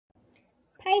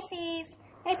Pisces.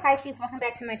 Hey Pisces, welcome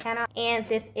back to my channel, and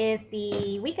this is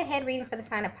the week ahead reading for the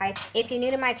sign of Pisces. If you're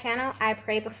new to my channel, I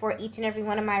pray before each and every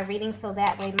one of my readings so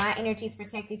that way my energy is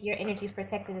protected, your energy is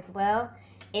protected as well.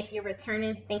 If you're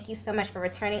returning, thank you so much for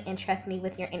returning and trust me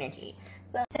with your energy.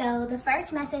 So the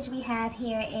first message we have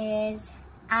here is,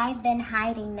 I've been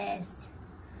hiding this.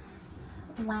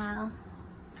 Wow.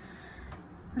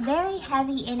 Very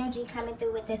heavy energy coming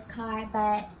through with this card,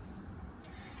 but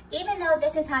even though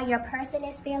this is how your person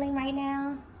is feeling right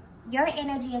now, your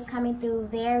energy is coming through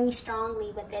very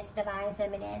strongly with this divine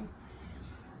feminine.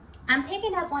 I'm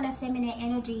picking up on a feminine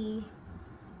energy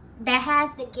that has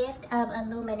the gift of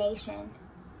illumination.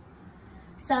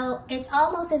 So it's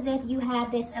almost as if you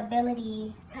have this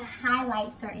ability to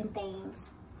highlight certain things,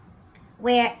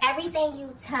 where everything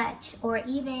you touch or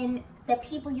even the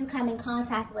people you come in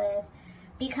contact with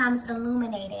becomes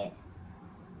illuminated.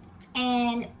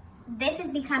 And this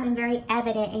is becoming very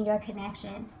evident in your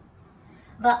connection,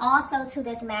 but also to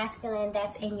this masculine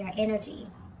that's in your energy.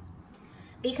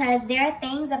 Because there are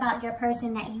things about your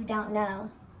person that you don't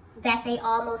know, that they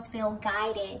almost feel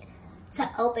guided to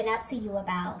open up to you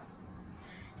about.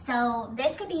 So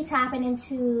this could be tapping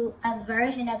into a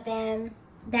version of them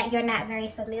that you're not very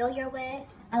familiar with,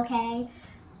 okay?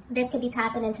 This could be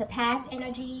tapping into past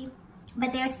energy,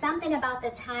 but there's something about the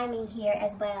timing here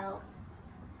as well.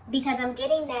 Because I'm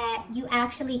getting that you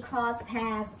actually cross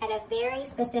paths at a very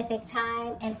specific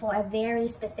time and for a very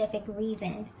specific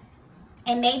reason.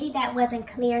 And maybe that wasn't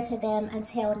clear to them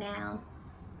until now.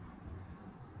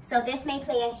 So this may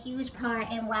play a huge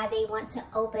part in why they want to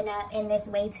open up in this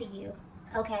way to you,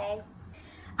 okay?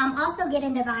 I'm also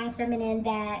getting divine feminine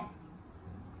that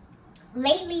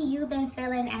lately you've been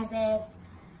feeling as if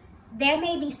there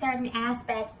may be certain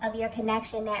aspects of your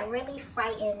connection that really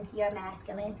frighten your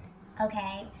masculine.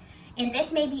 Okay, and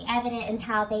this may be evident in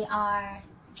how they are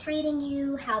treating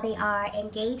you, how they are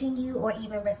engaging you, or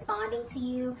even responding to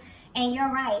you. And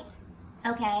you're right,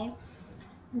 okay?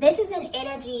 This is an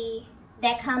energy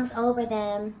that comes over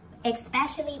them,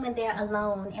 especially when they're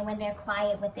alone and when they're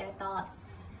quiet with their thoughts.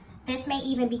 This may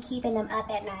even be keeping them up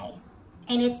at night.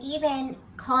 And it's even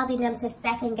causing them to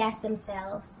second guess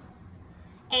themselves.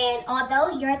 And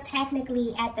although you're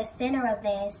technically at the center of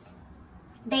this,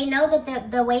 they know that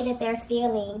the way that they're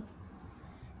feeling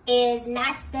is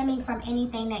not stemming from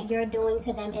anything that you're doing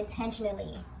to them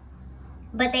intentionally.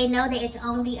 But they know that it's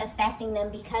only affecting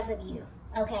them because of you,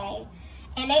 okay?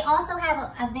 And they also have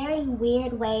a very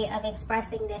weird way of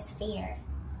expressing this fear.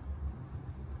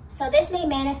 So this may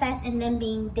manifest in them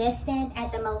being distant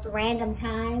at the most random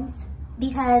times,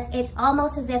 because it's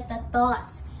almost as if the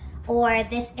thoughts or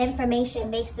this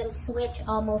information makes them switch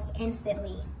almost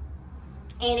instantly.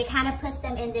 And it kind of puts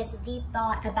them in this deep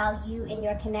thought about you and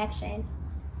your connection.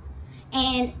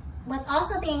 And what's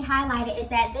also being highlighted is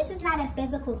that this is not a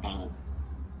physical thing.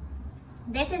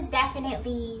 This is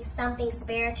definitely something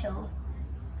spiritual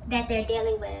that they're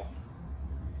dealing with.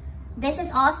 This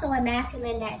is also a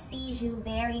masculine that sees you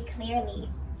very clearly.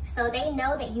 So they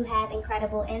know that you have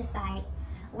incredible insight,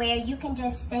 where you can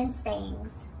just sense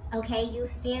things, okay? You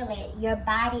feel it, your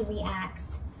body reacts.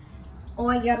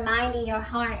 Or your mind and your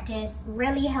heart just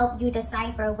really help you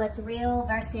decipher what's real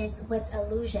versus what's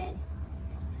illusion.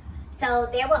 So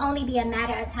there will only be a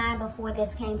matter of time before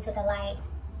this came to the light.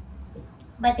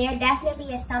 But there definitely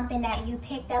is something that you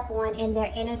picked up on in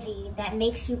their energy that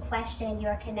makes you question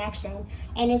your connection.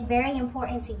 And it's very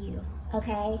important to you,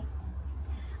 okay?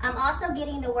 I'm also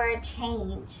getting the word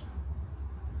change.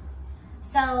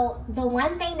 So the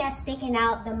one thing that's sticking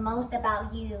out the most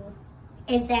about you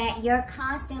is that you're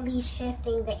constantly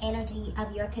shifting the energy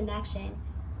of your connection.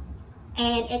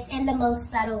 And it's in the most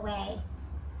subtle way.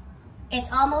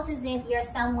 It's almost as if you're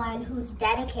someone who's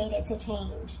dedicated to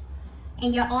change.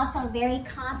 And you're also very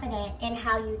confident in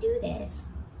how you do this.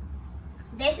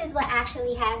 This is what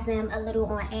actually has them a little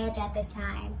on edge at this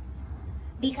time.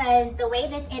 Because the way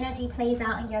this energy plays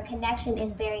out in your connection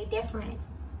is very different.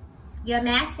 Your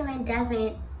masculine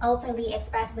doesn't openly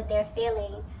express what they're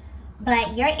feeling,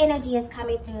 but your energy is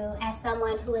coming through as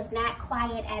someone who is not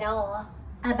quiet at all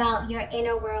about your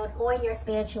inner world or your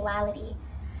spirituality.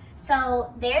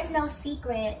 So there's no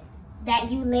secret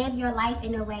that you live your life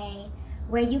in a way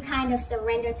where you kind of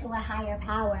surrender to a higher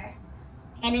power.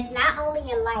 And it's not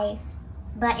only in life,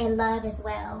 but in love as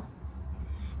well.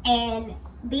 And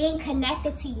being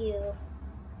connected to you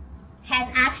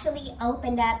has actually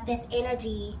opened up this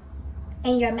energy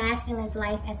in your masculine's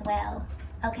life as well,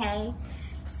 okay?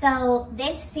 So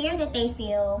this fear that they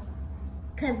feel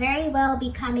could very well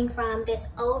be coming from this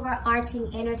overarching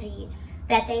energy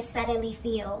that they suddenly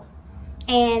feel.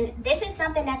 And this is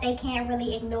something that they can't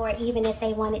really ignore even if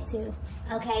they wanted to.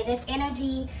 Okay, this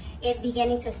energy is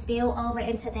beginning to spill over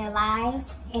into their lives,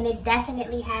 and it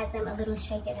definitely has them a little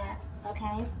shaken up.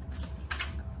 Okay,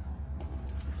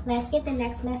 let's get the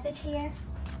next message here.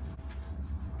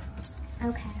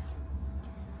 Okay,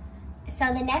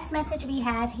 so the next message we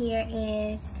have here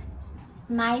is,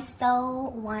 my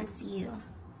soul wants you.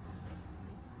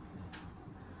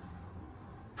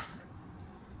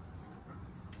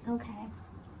 Okay.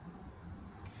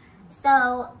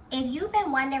 So if you've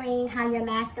been wondering how your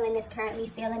masculine is currently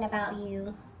feeling about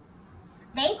you,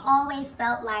 they've always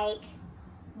felt like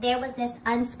there was this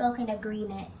unspoken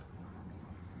agreement.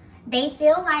 They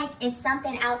feel like it's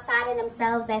something outside of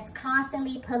themselves that's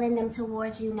constantly pulling them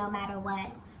towards you no matter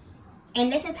what.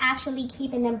 And this is actually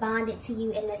keeping them bonded to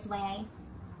you in this way.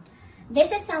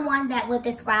 This is someone that would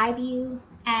describe you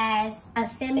as a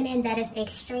feminine that is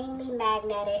extremely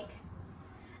magnetic.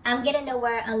 I'm getting the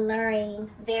word alluring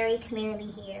very clearly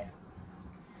here.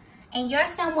 And you're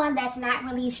someone that's not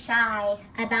really shy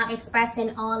about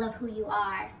expressing all of who you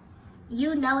are.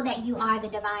 You know that you are the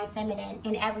divine feminine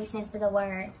in every sense of the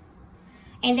word.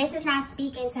 And this is not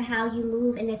speaking to how you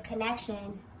move in this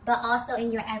connection, but also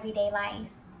in your everyday life.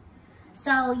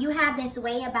 So you have this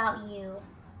way about you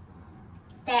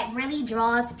that really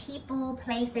draws people,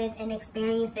 places, and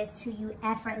experiences to you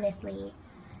effortlessly.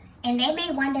 And they may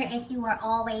wonder if you were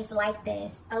always like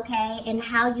this, okay? And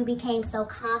how you became so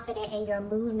confident in your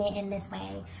movement in this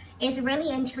way. It's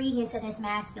really intriguing to this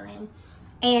masculine.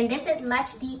 And this is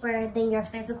much deeper than your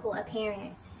physical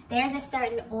appearance. There's a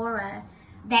certain aura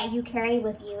that you carry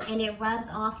with you, and it rubs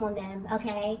off on them,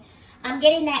 okay? I'm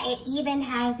getting that it even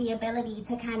has the ability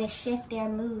to kind of shift their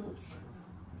moods.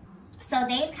 So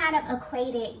they've kind of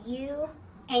equated you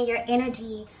and your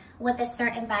energy with a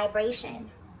certain vibration.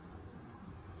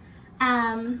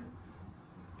 I'm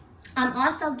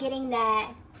also getting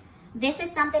that this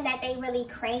is something that they really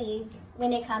crave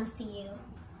when it comes to you.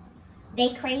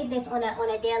 They crave this on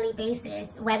a daily basis,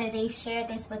 whether they share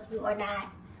this with you or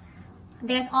not.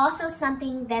 There's also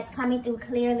something that's coming through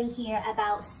clearly here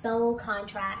about soul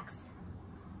contracts.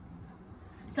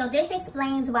 So this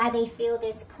explains why they feel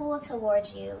this pull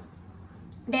towards you.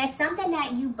 There's something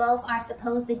that you both are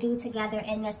supposed to do together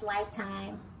in this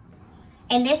lifetime.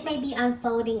 And this may be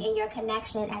unfolding in your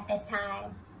connection at this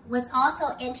time. What's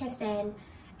also interesting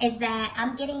is that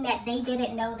I'm getting that they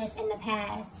didn't know this in the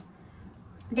past.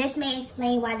 This may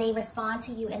explain why they respond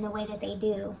to you in the way that they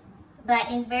do. But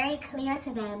it's very clear to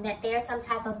them that there's some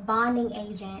type of bonding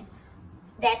agent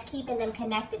that's keeping them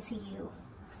connected to you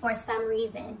for some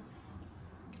reason.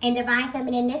 And Divine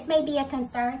Feminine, this may be a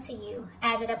concern to you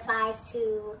as it applies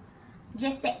to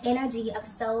just the energy of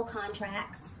soul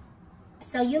contracts.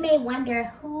 So you may wonder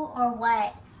who or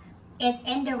what is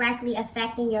indirectly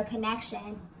affecting your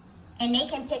connection. And they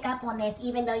can pick up on this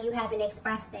even though you haven't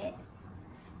expressed it.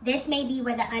 This may be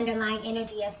where the underlying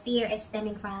energy of fear is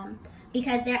stemming from,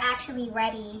 because they're actually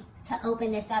ready to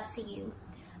open this up to you.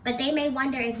 But they may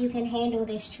wonder if you can handle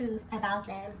this truth about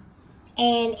them,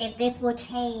 and if this will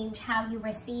change how you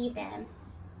receive them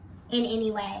in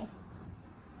any way.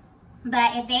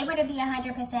 But if they were to be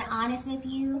 100% honest with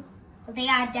you, they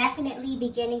are definitely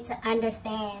beginning to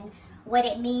understand what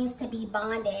it means to be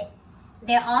bonded.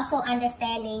 They're also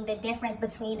understanding the difference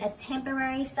between a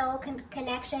temporary soul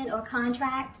connection or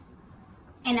contract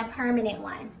and a permanent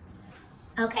one.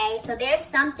 Okay, so there's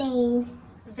something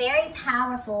very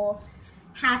powerful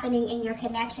happening in your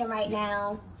connection right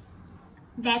now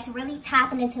that's really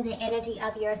tapping into the energy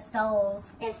of your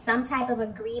souls and some type of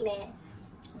agreement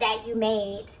that you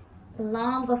made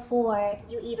long before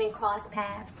you even crossed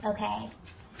paths, okay?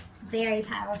 Very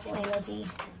powerful energy.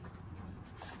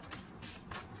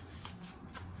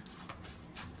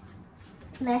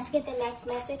 Let's get the next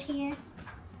message here.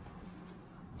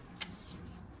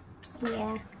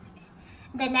 Yeah.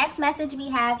 The next message we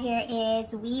have here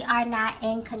is, we are not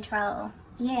in control.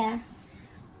 Yeah.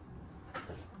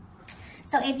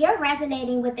 So if you're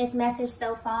resonating with this message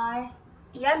so far,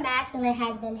 your masculine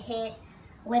has been hit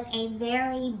with a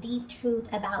very deep truth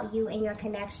about you and your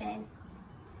connection.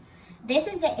 This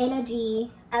is the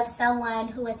energy of someone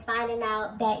who is finding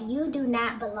out that you do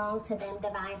not belong to them,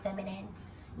 Divine Feminine.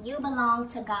 You belong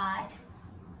to God.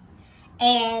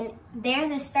 And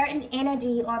there's a certain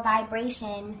energy or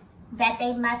vibration that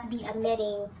they must be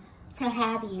emitting to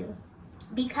have you,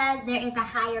 because there is a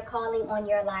higher calling on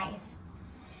your life.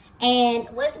 And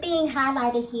what's being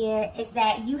highlighted here is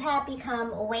that you have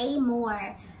become way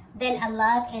more than a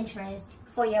love interest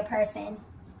for your person.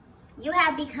 You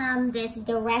have become this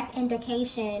direct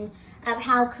indication of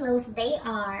how close they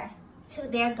are to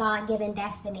their God-given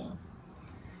destiny.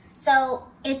 So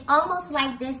it's almost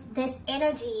like this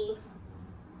energy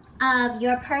of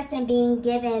your person being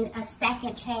given a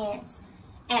second chance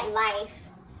at life.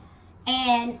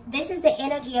 And this is the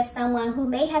energy of someone who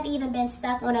may have even been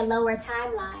stuck on a lower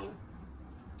timeline.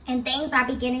 And things are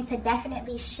beginning to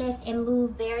definitely shift and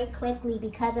move very quickly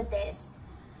because of this.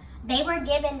 They were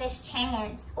given this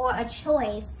chance or a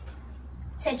choice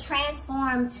to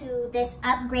transform to this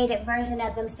upgraded version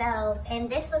of themselves. And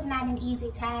this was not an easy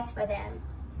task for them.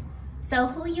 So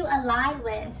who you align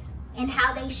with and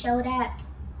how they showed up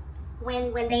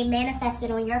when they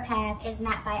manifested on your path is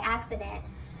not by accident.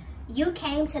 You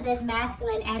came to this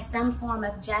masculine as some form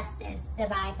of justice,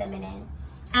 Divine Feminine.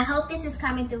 I hope this is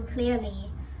coming through clearly,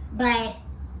 but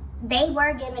they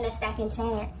were given a second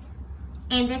chance.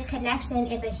 And this connection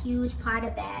is a huge part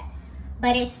of that.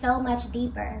 But it's so much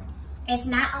deeper. It's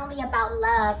not only about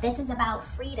love, this is about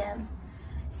freedom.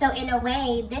 So in a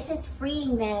way, this is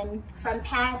freeing them from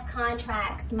past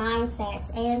contracts,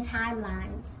 mindsets, and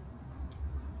timelines.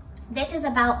 This is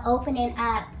about opening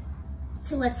up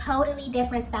to a totally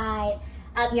different side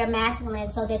of your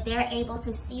masculine so that they're able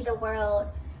to see the world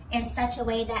in such a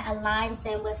way that aligns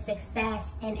them with success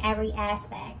in every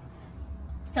aspect.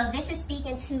 So this is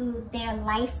speaking to their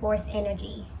life force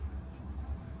energy.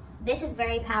 This is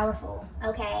very powerful,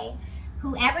 okay?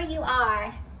 Whoever you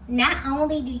are, not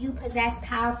only do you possess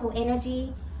powerful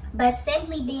energy, but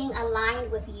simply being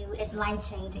aligned with you is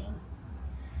life-changing.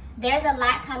 There's a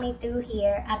lot coming through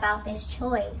here about this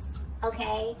choice,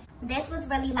 okay? This was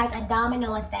really like a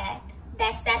domino effect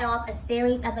that set off a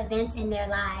series of events in their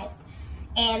lives.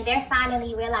 And they're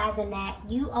finally realizing that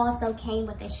you also came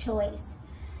with this choice.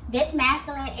 This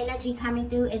masculine energy coming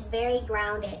through is very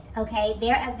grounded, okay?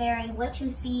 They're a very what you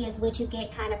see is what you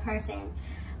get kind of person.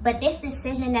 But this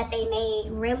decision that they made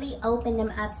really opened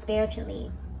them up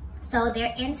spiritually. So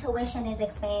their intuition is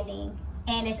expanding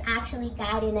and is actually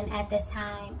guiding them at this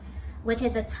time, which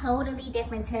is a totally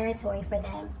different territory for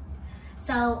them.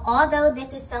 So although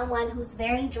this is someone who's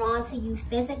very drawn to you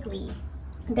physically,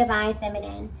 Divine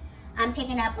Feminine, I'm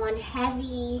picking up on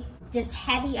heavy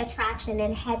attraction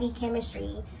and heavy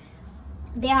chemistry.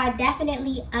 There are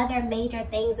definitely other major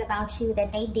things about you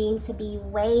that they deem to be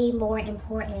way more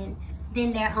important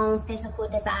than their own physical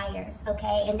desires,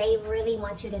 okay? And they really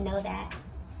want you to know that.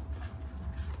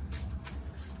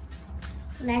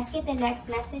 Let's get the next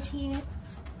message here.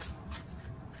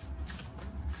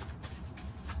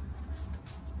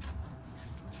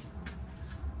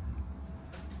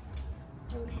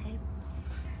 Okay.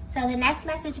 So the next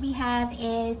message we have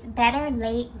is better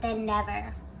late than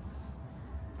never.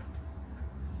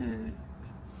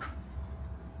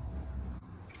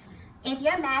 If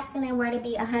your masculine were to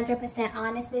be 100%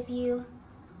 honest with you,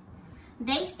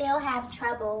 they still have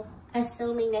trouble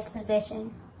assuming this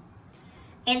position.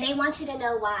 And they want you to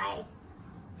know why.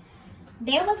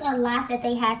 There was a lot that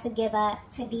they had to give up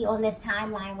to be on this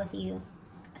timeline with you.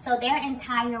 So their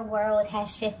entire world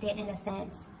has shifted in a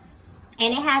sense.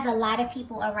 And it has a lot of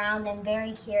people around them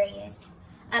very curious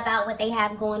about what they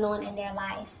have going on in their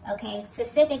life, okay?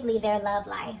 Specifically their love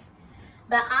life.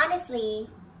 But honestly,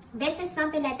 this is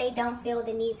something that they don't feel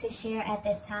the need to share at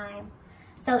this time.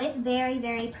 So it's very,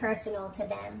 very personal to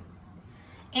them.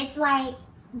 It's like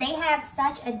they have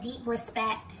such a deep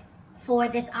respect for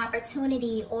this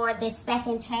opportunity or this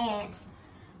second chance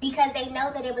because they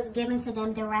know that it was given to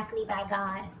them directly by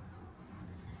God.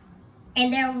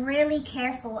 And they're really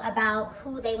careful about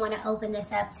who they want to open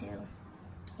this up to.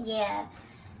 Yeah.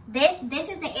 This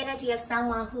is the energy of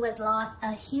someone who has lost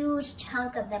a huge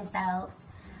chunk of themselves.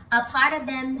 A part of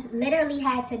them literally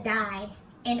had to die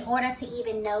in order to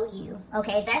even know you.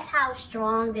 Okay, that's how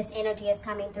strong this energy is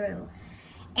coming through.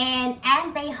 And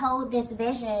as they hold this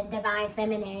vision, Divine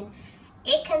Feminine,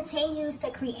 it continues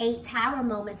to create tower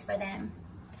moments for them.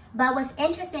 But what's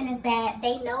interesting is that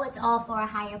they know it's all for a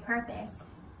higher purpose.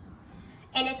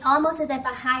 And it's almost as if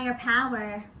a higher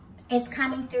power is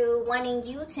coming through wanting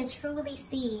you to truly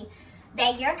see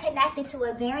that you're connected to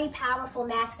a very powerful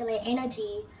masculine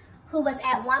energy who was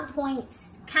at one point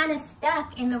kind of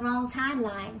stuck in the wrong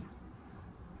timeline.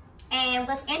 And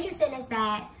what's interesting is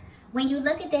that when you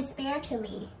look at this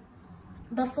spiritually,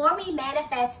 before we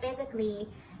manifest physically,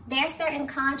 there's certain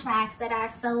contracts that our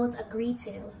souls agree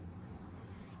to.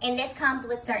 And this comes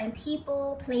with certain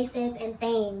people, places, and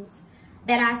things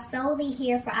that are solely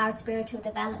here for our spiritual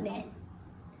development.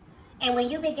 And when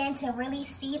you begin to really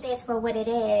see this for what it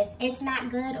is, it's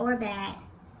not good or bad.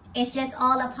 It's just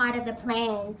all a part of the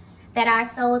plan that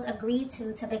our souls agreed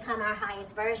to become our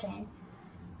highest version.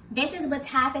 This is what's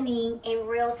happening in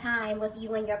real time with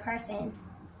you and your person.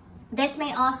 This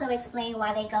may also explain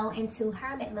why they go into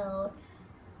hermit mode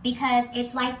because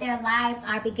it's like their lives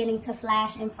are beginning to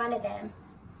flash in front of them.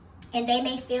 And they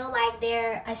may feel like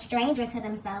they're a stranger to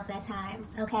themselves at times,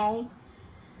 okay?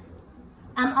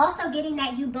 I'm also getting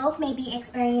that you both may be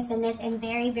experiencing this in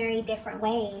very, very different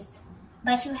ways,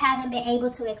 but you haven't been able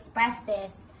to express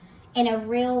this in a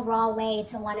real, raw way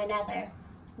to one another.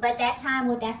 But that time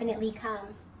will definitely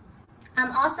come.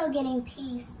 I'm also getting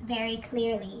peace very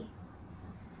clearly.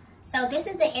 So this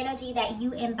is the energy that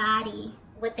you embody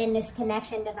within this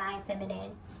connection, Divine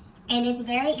Feminine. And it's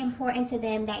very important to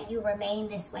them that you remain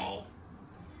this way.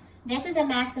 This is a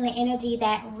masculine energy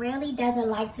that really doesn't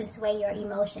like to sway your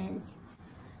emotions.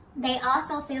 They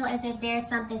also feel as if there's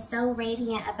something so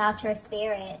radiant about your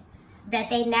spirit that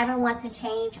they never want to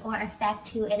change or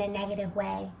affect you in a negative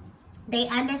way. They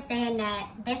understand that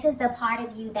this is the part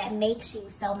of you that makes you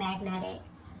so magnetic.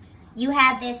 You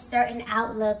have this certain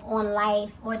outlook on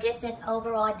life, or just this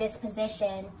overall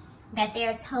disposition that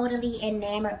they're totally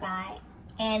enamored by.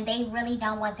 And they really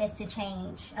don't want this to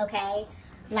change, okay?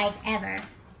 Like ever.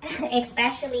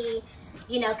 Especially,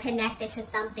 you know, connected to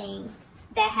something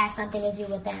that has something to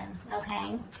do with them,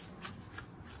 okay?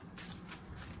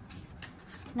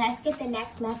 Let's get the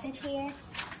next message here.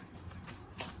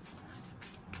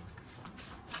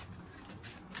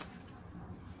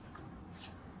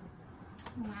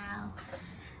 Wow.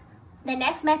 The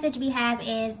next message we have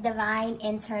is divine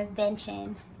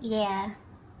intervention. Yeah.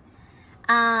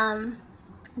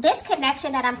 This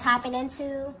connection that I'm tapping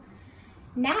into,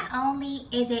 not only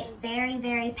is it very,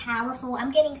 very powerful,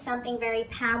 I'm getting something very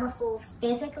powerful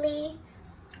physically,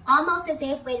 almost as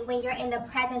if when you're in the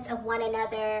presence of one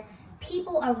another,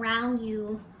 people around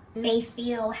you may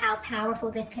feel how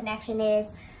powerful this connection is,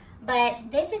 but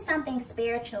this is something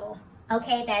spiritual,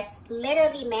 okay, that's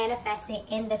literally manifesting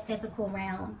in the physical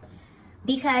realm,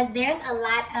 because there's a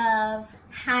lot of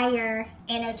higher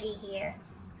energy here,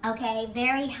 okay,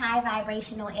 very high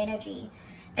vibrational energy.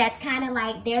 That's kind of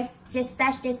like there's just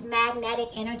such this magnetic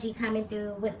energy coming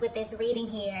through with this reading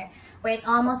here, where it's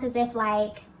almost as if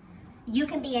like you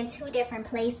can be in two different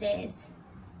places,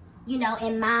 you know,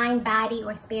 in mind, body,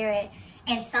 or spirit,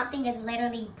 and something is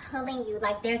literally pulling you,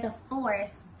 like there's a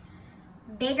force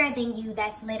bigger than you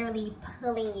that's literally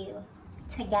pulling you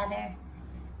together,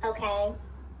 okay?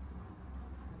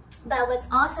 But what's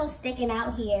also sticking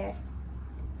out here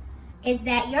is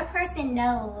that your person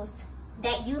knows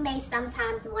that you may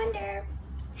sometimes wonder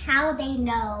how they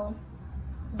know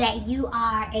that you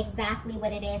are exactly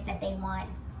what it is that they want.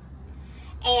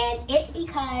 And it's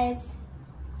because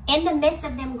in the midst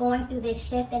of them going through this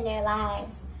shift in their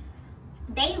lives,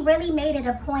 they really made it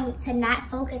a point to not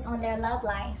focus on their love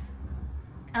life,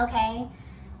 okay?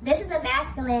 This is a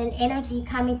masculine energy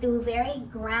coming through, very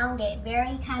grounded,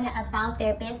 very kind of about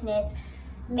their business.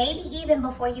 Maybe even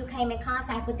before you came in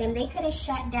contact with them, they could have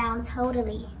shut down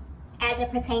totally as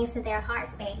it pertains to their heart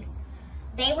space.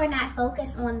 They were not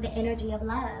focused on the energy of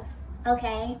love,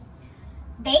 okay?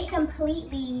 They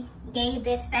completely gave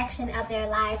this section of their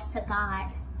lives to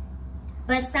God,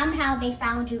 but somehow they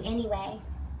found you anyway,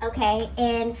 okay?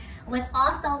 And what's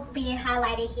also being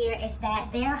highlighted here is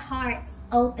that their hearts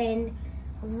opened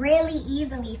really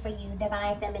easily for you,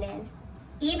 Divine Feminine,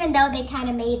 even though they kind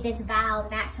of made this vow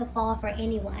not to fall for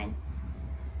anyone.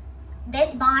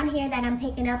 This bond here that I'm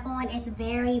picking up on is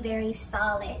very, very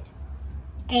solid.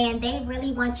 And they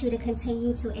really want you to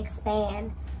continue to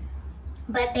expand.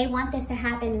 But they want this to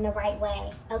happen in the right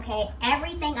way, okay?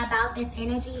 Everything about this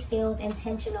energy feels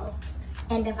intentional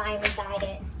and divinely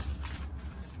guided.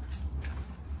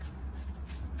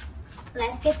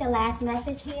 Let's get the last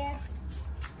message here.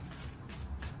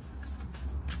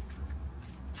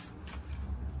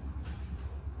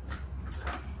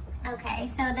 Okay,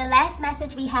 so the last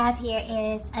message we have here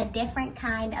is a different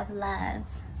kind of love.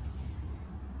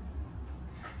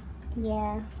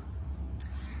 Yeah.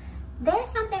 There's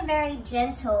something very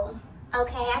gentle,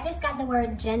 okay? I just got the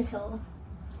word gentle.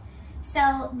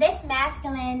 So this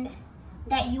masculine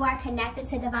that you are connected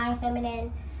to, Divine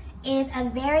Feminine, is a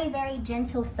very, very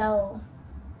gentle soul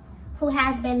who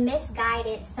has been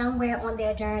misguided somewhere on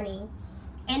their journey.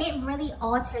 And it really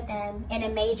altered them in a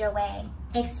major way,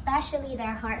 especially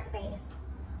their heart space.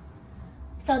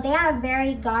 So they are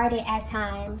very guarded at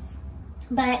times,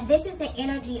 but this is the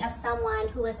energy of someone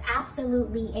who is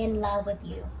absolutely in love with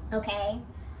you, okay?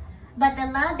 But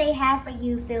the love they have for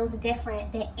you feels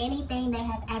different than anything they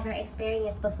have ever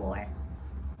experienced before.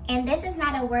 And this is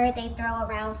not a word they throw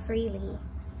around freely.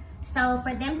 So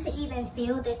for them to even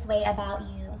feel this way about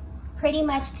you pretty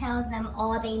much tells them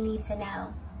all they need to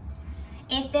know.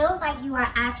 It feels like you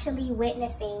are actually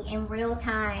witnessing in real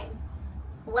time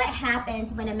what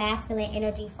happens when a masculine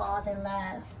energy falls in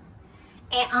love.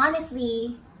 And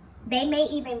honestly, They may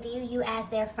even view you as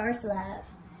their first love.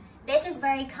 This is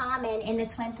very common in the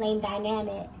twin flame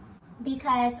dynamic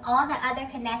because all the other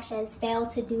connections fail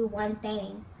to do one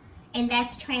thing, and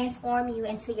that's transform you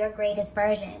into your greatest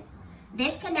version.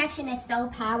 This connection is so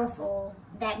powerful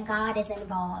that God is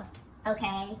involved,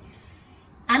 okay?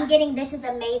 I'm getting this is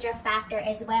a major factor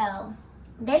as well.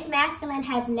 This masculine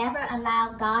has never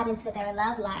allowed God into their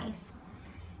love life.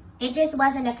 It just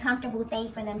wasn't a comfortable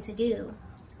thing for them to do.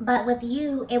 But with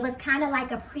you, it was kind of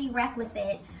like a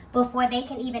prerequisite before they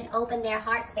can even open their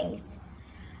heart space.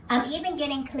 I'm even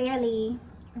getting clearly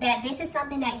that this is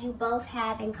something that you both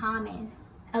have in common,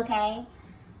 okay?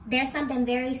 There's something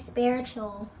very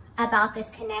spiritual about this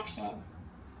connection.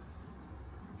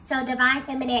 So Divine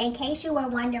Feminine, in case you were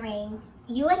wondering,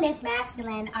 you and this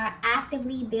masculine are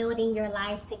actively building your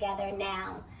life together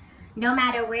now, no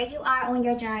matter where you are on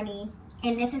your journey,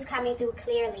 and this is coming through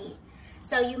clearly.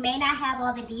 So you may not have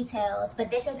all the details,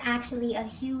 but this is actually a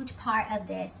huge part of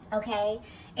this, okay?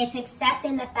 It's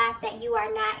accepting the fact that you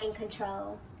are not in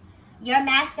control. Your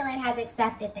masculine has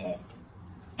accepted this,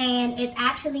 and it's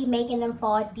actually making them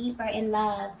fall deeper in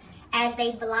love as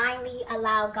they blindly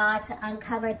allow God to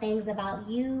uncover things about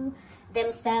you,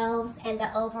 themselves, and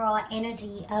the overall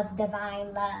energy of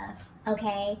divine love,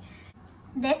 okay?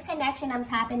 This connection I'm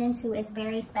tapping into is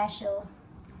very special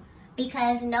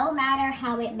because no matter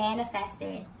how it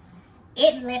manifested,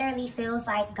 it literally feels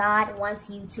like God wants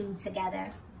you two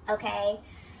together, okay?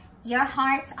 Your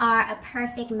hearts are a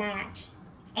perfect match,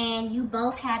 and you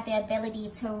both have the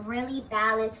ability to really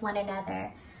balance one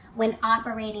another when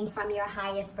operating from your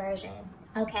highest version,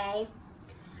 okay?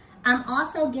 I'm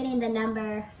also getting the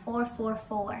number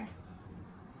 444.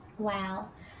 Wow.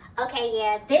 Okay,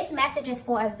 yeah, this message is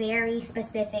for a very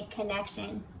specific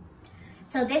connection.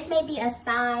 So this may be a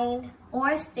sign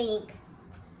or sync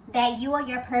that you or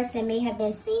your person may have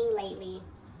been seeing lately.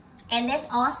 And this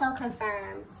also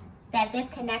confirms that this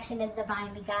connection is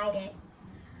divinely guided.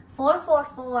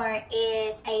 444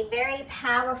 is a very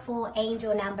powerful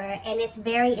angel number, and it's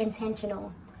very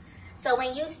intentional. So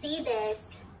when you see this,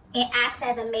 it acts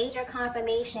as a major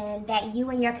confirmation that you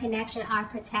and your connection are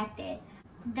protected.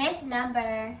 This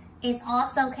number is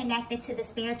also connected to the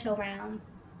spiritual realm.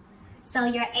 So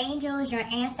your angels, your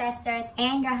ancestors,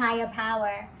 and your higher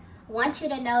power want you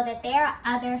to know that there are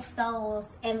other souls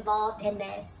involved in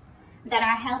this that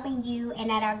are helping you and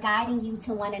that are guiding you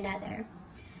to one another.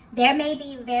 There may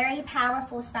be very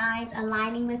powerful signs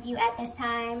aligning with you at this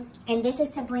time, and this is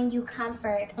to bring you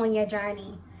comfort on your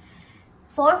journey.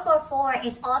 444,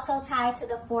 it's also tied to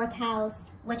the 4th house,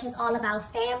 which is all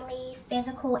about family,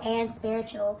 physical, and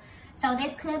spiritual. So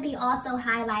this could be also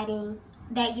highlighting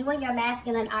that you and your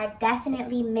masculine are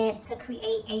definitely meant to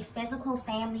create a physical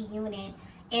family unit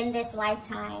in this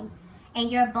lifetime. And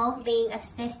you're both being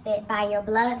assisted by your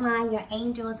bloodline, your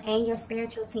angels, and your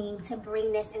spiritual team to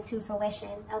bring this into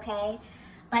fruition, okay?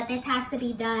 But this has to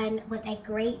be done with a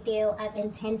great deal of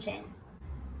intention.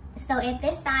 So if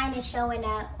this sign is showing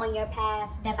up on your path,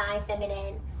 Divine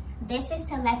Feminine, this is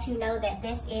to let you know that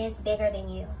this is bigger than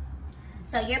you.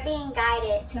 So you're being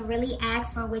guided to really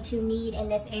ask for what you need in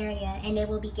this area, and it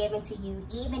will be given to you,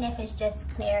 even if it's just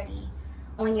clarity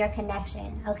on your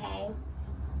connection, okay?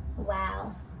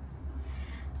 Wow.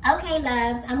 Okay,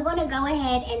 loves, I'm going to go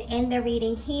ahead and end the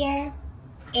reading here.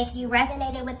 If you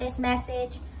resonated with this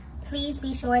message, please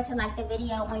be sure to like the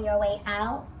video on your way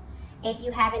out. If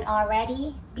you haven't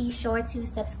already, be sure to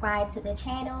subscribe to the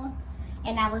channel,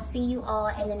 and I will see you all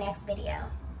in the next video.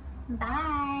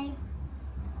 Bye.